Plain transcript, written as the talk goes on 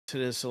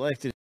has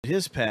selected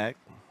his pack.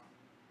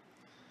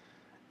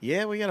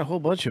 Yeah, we got a whole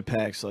bunch of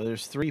packs. So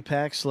there's 3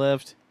 packs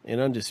left in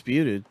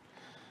Undisputed.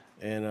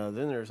 And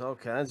then there's all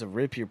kinds of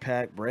rip your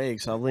pack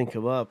breaks. I'll link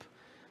them up.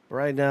 But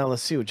right now,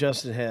 let's see what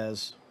Justin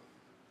has.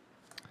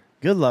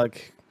 Good luck.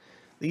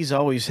 These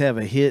always have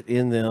a hit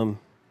in them.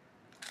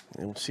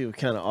 And we'll see what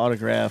kind of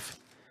autograph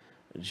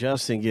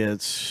Justin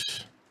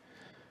gets.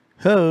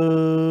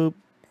 Hope.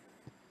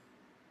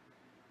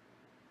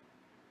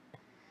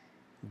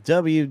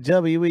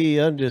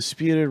 WWE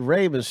Undisputed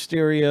Rey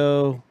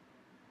Mysterio.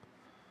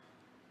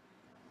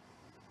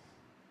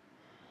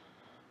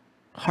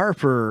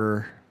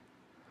 Harper.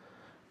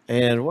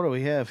 And what do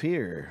we have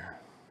here?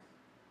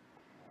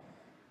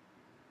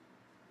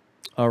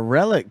 A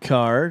relic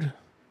card.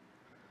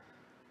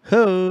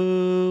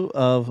 Who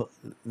of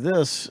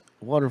this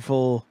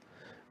wonderful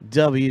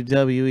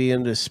WWE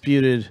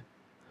Undisputed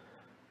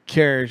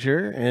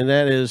character, and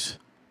that is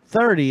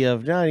 30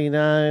 of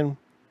 99.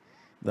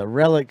 The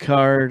relic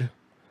card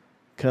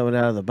coming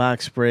out of the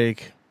box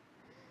break.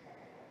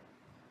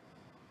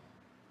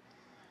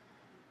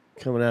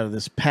 Coming out of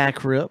this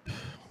pack rip.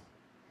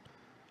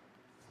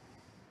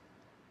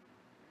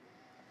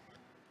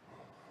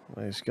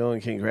 Nice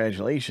going.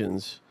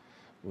 Congratulations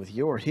with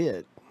your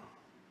hit,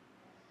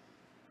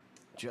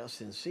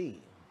 Justin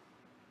C.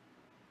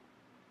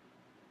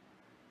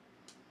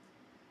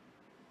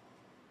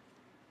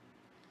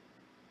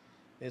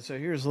 And so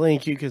here's a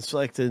link you can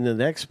select in the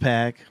next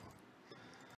pack.